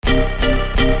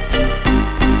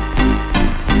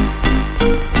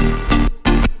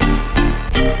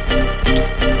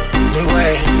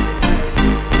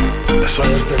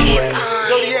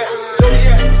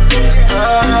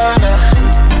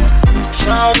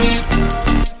sweet.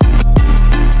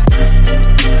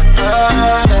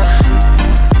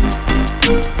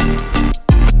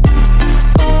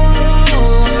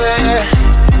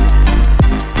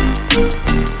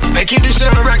 Hey, keep this shit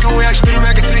on the record. We actually do the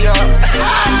record to y'all.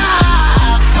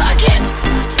 Fuck it.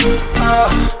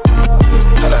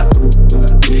 Hold up.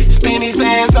 Spin these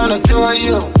bands on the two of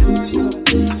you.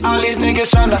 All these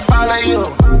niggas tryna follow you.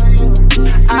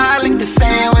 I look the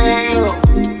same way you.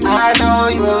 I know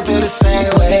you will feel the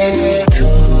same way too.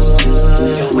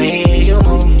 The way you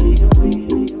move,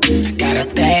 got a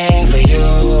thing for you.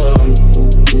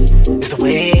 It's the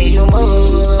way you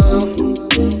move.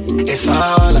 It's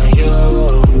all on you.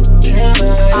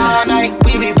 All night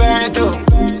we be burning through.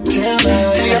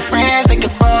 Tell your friends they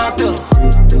can fall through.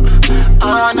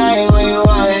 All night when you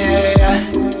want, yeah, yeah.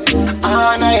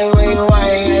 All night when you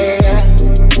want, yeah, yeah.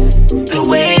 The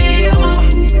way you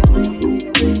move,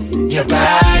 your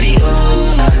body,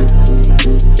 ooh,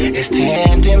 it's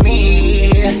tempting me.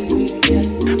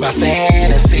 My fan.